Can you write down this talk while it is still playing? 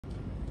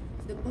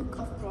The book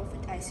of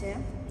Prophet Isaiah,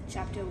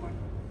 chapter 1.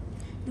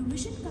 The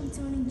vision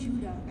concerning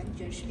Judah and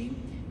Jerusalem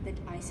that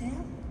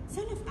Isaiah,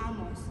 son of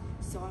Amos,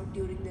 saw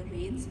during the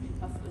reigns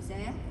of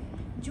Uzziah,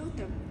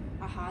 Jotham,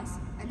 Ahaz,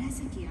 and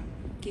Hezekiah,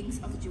 kings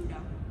of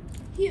Judah.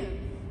 Hear,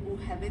 O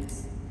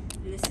heavens,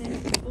 listen,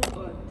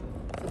 O earth,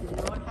 for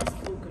the Lord has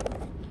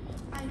spoken.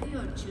 I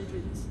reared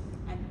children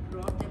and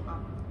brought them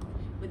up,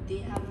 but they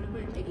have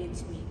rebelled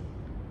against me.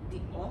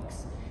 The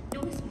ox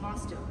knows his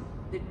master,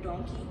 the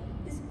donkey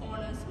his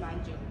owner's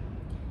manger.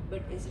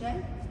 But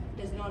Israel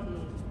does not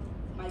know.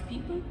 My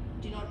people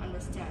do not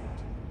understand.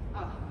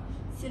 Ah,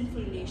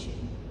 sinful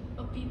nation,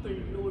 a people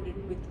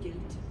loaded with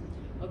guilt,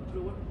 a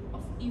brood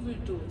of evil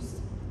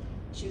doers,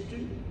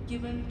 children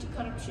given to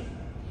corruption.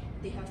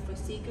 They have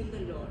forsaken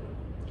the Lord.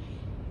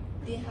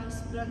 They have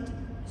spurned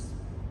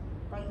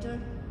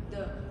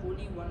the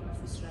Holy One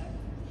of Israel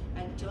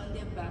and turned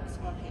their backs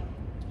on him.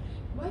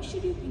 Why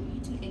should you be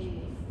eaten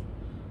anymore?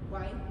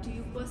 Why do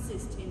you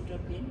persist in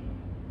rebellion?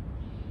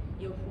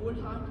 Your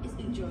whole heart is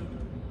injured.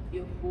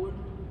 Your whole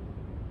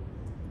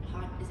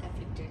heart is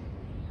afflicted.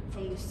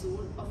 From the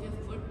sole of your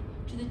foot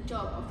to the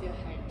top of your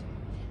head,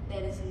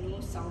 there is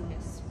no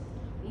soundness,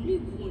 only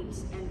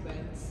wounds and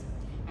welts,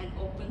 and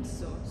open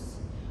sores,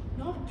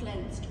 not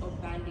cleansed or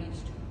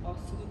bandaged or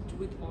soothed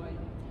with oil.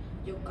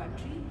 Your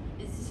country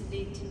is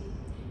desolate.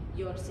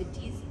 Your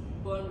cities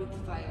burn with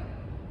fire.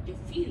 Your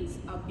fields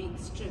are being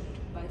stripped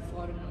by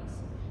foreigners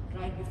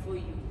right before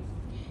you,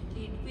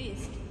 laid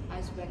waste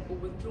as when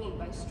overthrown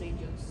by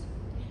strangers.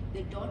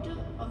 The daughter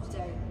of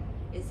Zion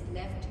is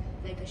left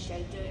like a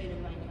shelter in a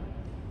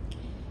vineyard,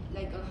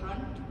 like a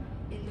hunt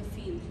in the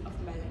field of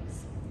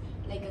melons,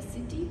 like a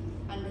city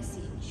under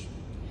siege.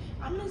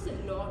 Unless the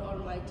Lord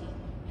Almighty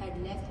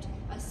had left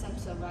us some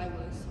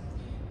survivors,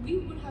 we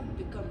would have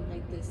become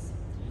like this.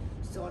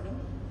 Sodom,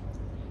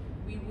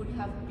 we would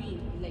have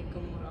been like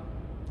Gomorrah.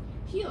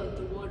 Hear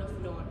the word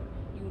of Lord,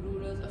 you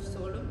rulers of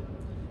Sodom.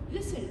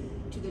 Listen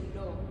to the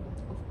law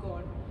of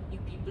God, you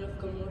people of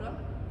Gomorrah.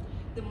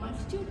 The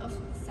multitude of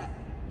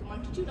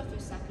your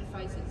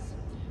sacrifices,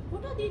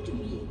 what are they to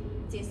me,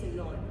 says the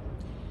Lord?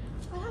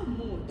 I have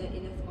more than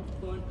enough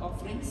of burnt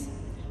offerings,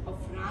 of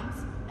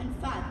rams and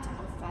fat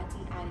of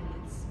fattened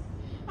animals.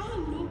 I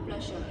have no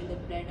pleasure in the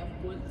bread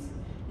of bulls,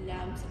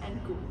 lambs and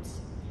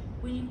goats.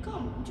 When you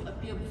come to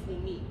appear before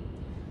me,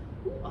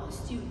 who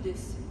asked you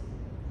this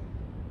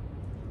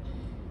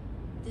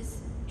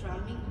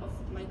drumming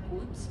of my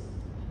goats?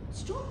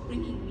 Stop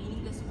bringing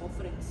meaningless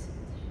offerings.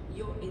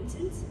 Your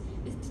incense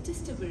is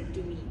detestable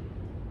to me.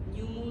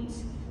 New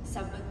moons,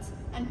 Sabbaths,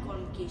 and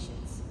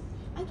convocations.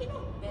 I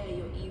cannot bear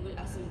your evil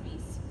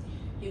assemblies,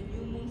 your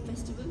new moon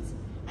festivals,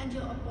 and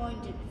your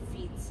appointed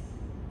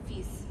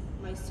feasts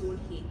my soul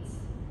hates.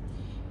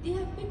 They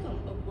have become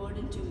a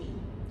burden to me.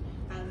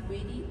 I am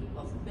weary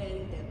of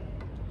bearing them.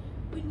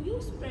 When you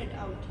spread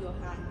out your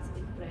hands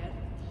in prayer,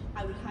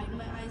 I will hide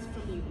my eyes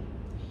from you.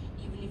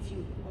 Even if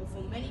you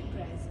offer many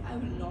prayers, I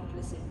will not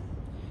listen.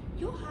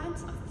 Your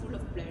hands are full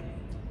of blood.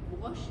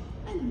 Wash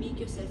and make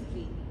yourself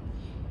clean.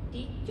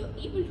 Take your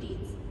evil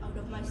deeds out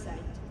of my sight.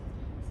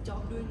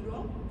 Stop doing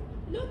wrong.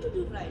 Learn to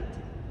do right.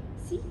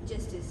 Seek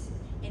justice.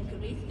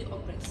 Encourage the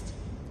oppressed.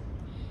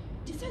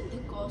 Defend the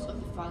cause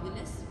of the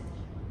fatherless.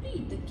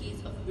 Plead the case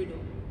of widow.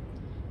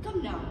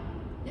 Come now,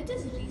 let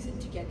us reason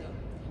together,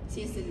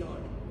 says the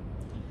Lord.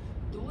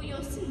 Though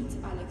your sins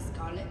are like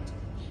scarlet,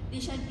 they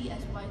shall be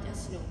as white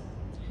as snow.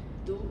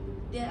 Though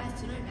they are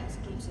as red as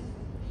crimson,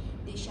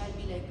 they shall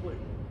be like wool.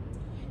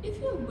 If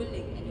you are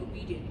willing and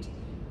obedient,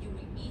 you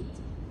will eat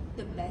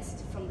the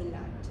best from the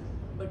land.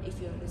 But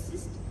if you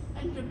resist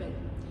and rebel,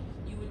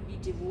 you will be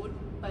devoured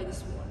by the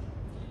sword.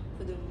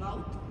 For the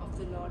mouth of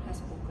the Lord has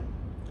spoken.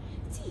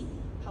 See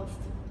how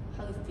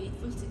the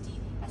faithful city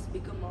has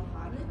become a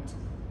harlot.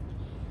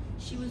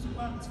 She was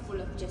once full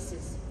of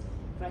justice,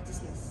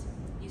 righteousness,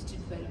 used to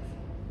dwell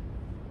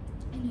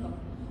in her,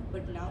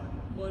 but now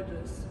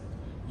murderers.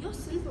 Your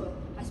silver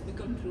has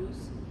become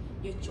dross.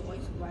 Your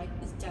choice wine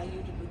is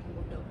diluted with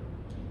water.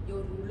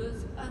 Your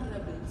rulers are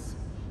rebels,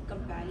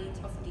 companions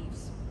of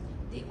thieves.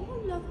 They all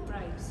love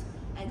bribes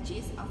and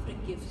chase after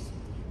gifts.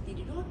 They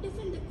do not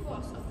defend the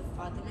cause of the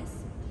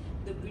fatherless.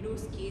 The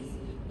widow's case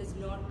does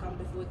not come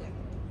before them.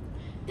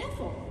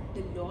 Therefore,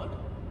 the Lord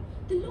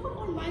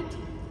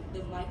Almighty,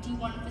 the mighty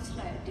one of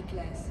Israel,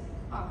 declares,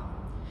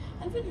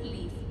 I will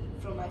relieve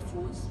from my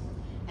foes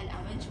and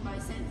avenge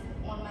myself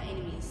on my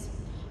enemies.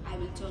 I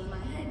will turn my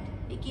head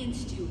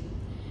against you.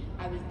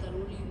 I will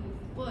thoroughly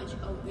purge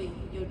away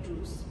your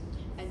dross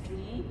and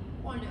remove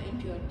all your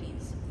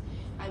impurities.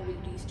 I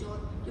will restore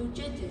your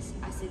judges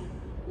as in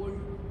old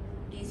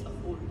days of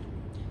old,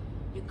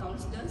 your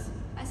counselors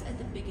as at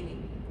the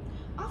beginning.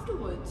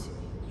 Afterwards,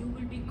 you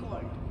will be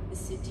called the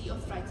city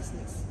of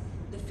righteousness,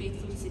 the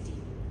faithful city.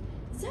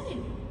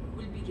 Zion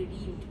will be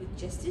redeemed with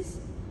justice,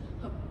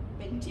 her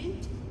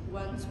penitent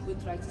ones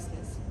with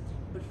righteousness.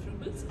 But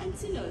rebels and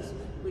sinners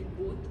will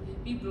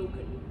both be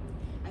broken,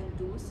 and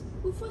those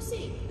who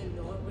forsake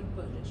the Lord will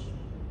perish.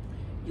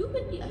 You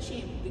will be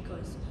ashamed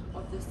because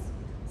of the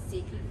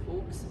sacred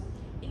oaks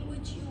in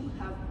which you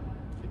have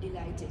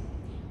delighted.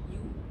 You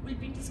will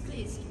be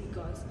disgraced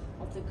because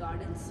of the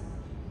gardens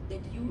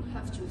that you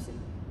have chosen.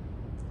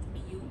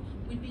 You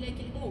will be like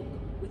an oak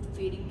with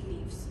fading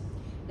leaves,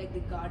 like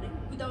the garden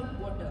without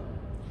water.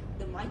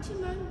 The mighty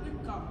man will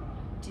come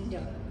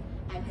tinder,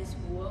 and his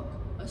work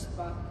a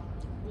spark.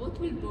 Both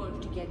will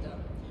burn together,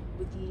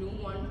 with no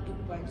one to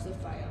quench the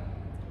fire.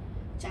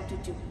 Chapter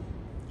 2.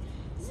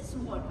 This is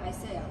what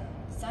Isaiah,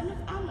 son of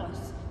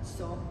Amos,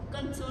 saw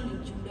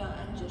concerning Judah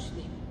and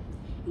Jerusalem.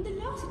 In the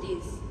last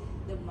days,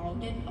 the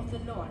mountain of the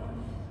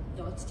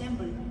Lord's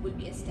temple, will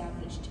be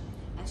established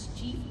as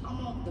chief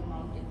among the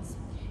mountains.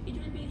 It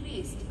will be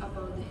raised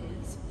above the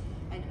hills,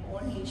 and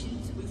all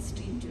nations will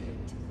stream to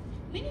it.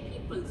 Many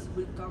peoples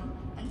will come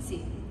and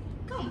say,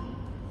 "Come,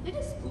 let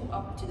us go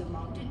up to the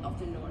mountain of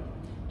the Lord,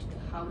 to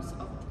the house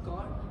of the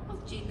God of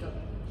Jacob.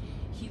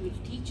 He will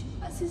teach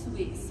us his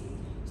ways,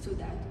 so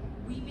that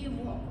we may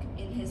walk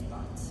in his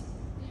paths."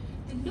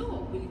 The law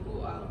will go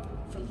out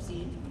from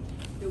Zion,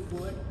 the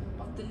word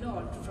of the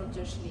Lord from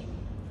Jerusalem.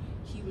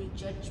 He will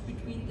judge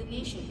between the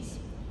nations,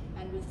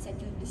 and will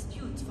settle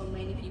disputes for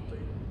many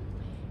people.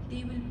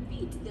 They will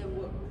beat their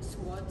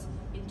swords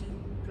into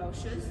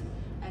plowshares,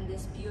 and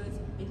their spears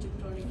into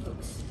pruning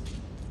hooks.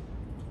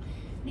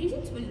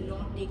 Nations will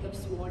not take up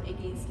sword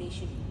against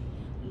nation,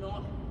 nor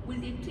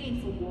will they train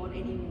for war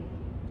anymore.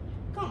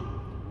 Come,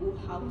 O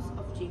house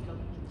of Jacob,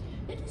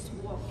 let us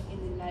walk in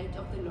the light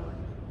of the Lord.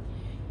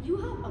 You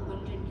have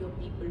abandoned your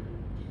people,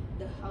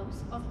 the house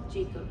of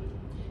Jacob.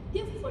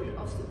 They are full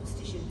of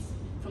superstitions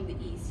from the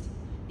east.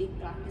 They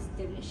practice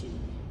divination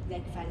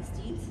like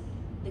Philistines.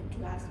 They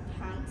clasp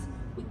hands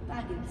with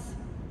pagans.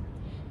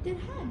 Their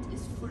hand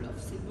is full of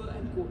silver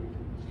and gold.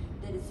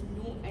 There is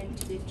no end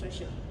to their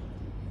treasure.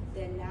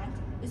 Their land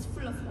is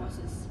full of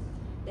horses.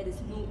 There is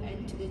no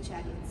end to their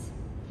chariots.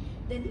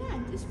 Their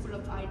land is full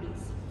of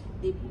idols.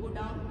 They bow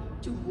down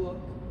to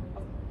work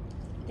of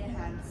their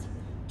hands,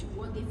 to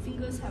what their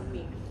fingers have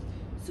made.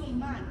 So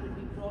man will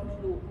be brought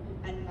low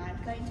and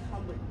mankind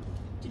humbled.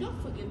 Do not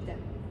forgive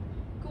them.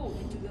 Go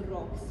into the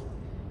rocks,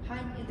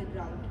 hide in the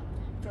ground,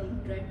 from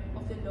dread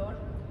of the Lord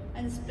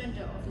and the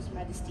splendor of his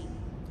majesty.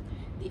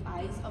 The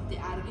eyes of the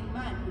arrogant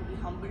man will be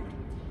humbled,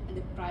 and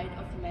the pride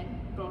of men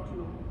brought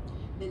low.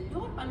 The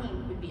Lord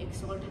alone will be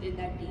exalted in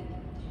that day.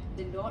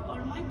 The Lord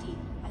Almighty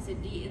has a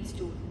day in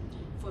store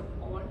for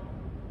all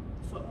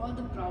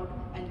the proud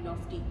and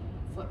lofty,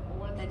 for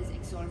all that is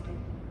exalted,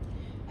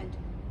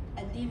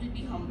 and they will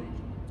be humbled.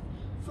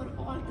 For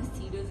all the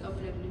cedars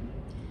of Lebanon,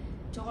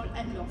 tall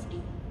and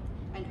lofty,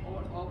 and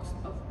all oaks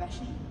of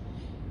Bashan,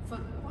 for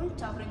all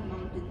towering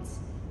mountains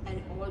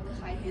and all the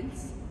high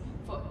hills,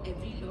 for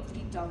every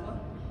lofty tower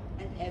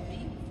and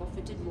every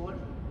fortified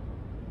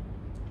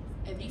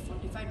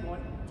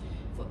wall,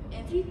 for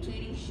every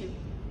trading ship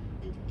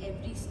and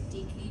every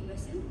stately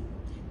vessel.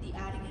 The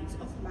arrogance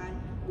of man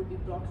will be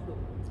brought low,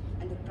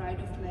 and the pride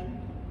of men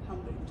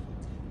humbled.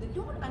 The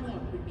Lord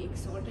alone will be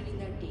exalted in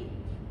that day.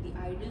 The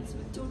idols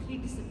will totally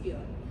disappear.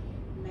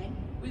 Men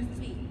will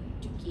flee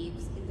to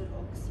caves in the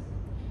rocks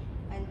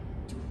and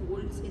to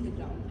holes in the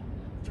ground,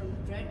 from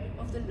dread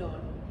of the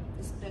Lord,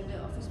 the splendor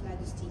of his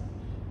majesty,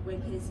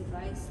 when he is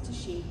rise to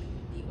shake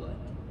the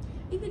earth.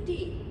 In the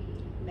day,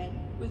 men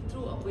will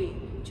throw away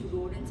to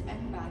rodents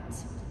and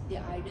bats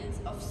their idols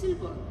of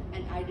silver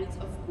and idols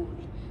of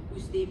gold,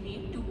 which they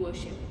made to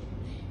worship.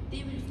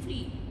 They will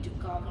flee to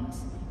caverns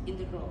in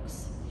the rocks,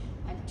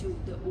 and to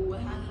the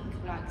overhanging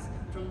crags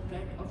from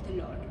dread of the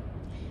Lord,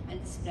 and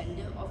the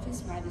splendor of his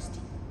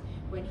majesty,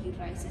 when he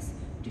rises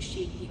to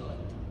shake the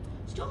earth.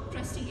 Stop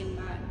trusting in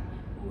man,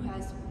 who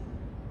has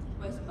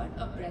but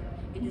a breath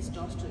in his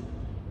nostril.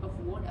 Of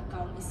what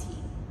account is he?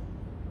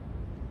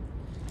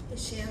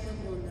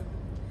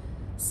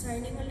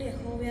 സൈന്യങ്ങളുടെ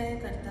യഹോവയായ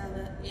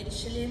കർത്താവ്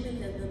യെരൂശലേമിൽ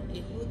നിന്നും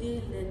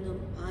യഹൂദയിൽ നിന്നും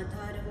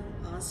ആധാരവും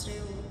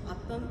ആശ്രയവും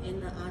അപ്പം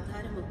എന്ന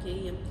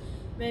ആധാരമൊക്കെയും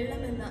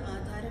വെള്ളം എന്ന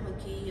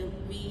ആധാരമൊക്കെയും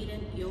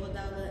വീരൻ,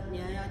 യോദ്ധാവ്,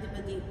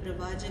 ന്യായാധിപതി,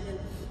 പ്രവാചകൻ,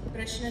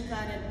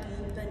 പ്രശ്നക്കാരൻ,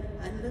 മൂപ്പൻ,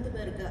 50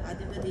 പേർക്ക്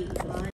അധിപതി,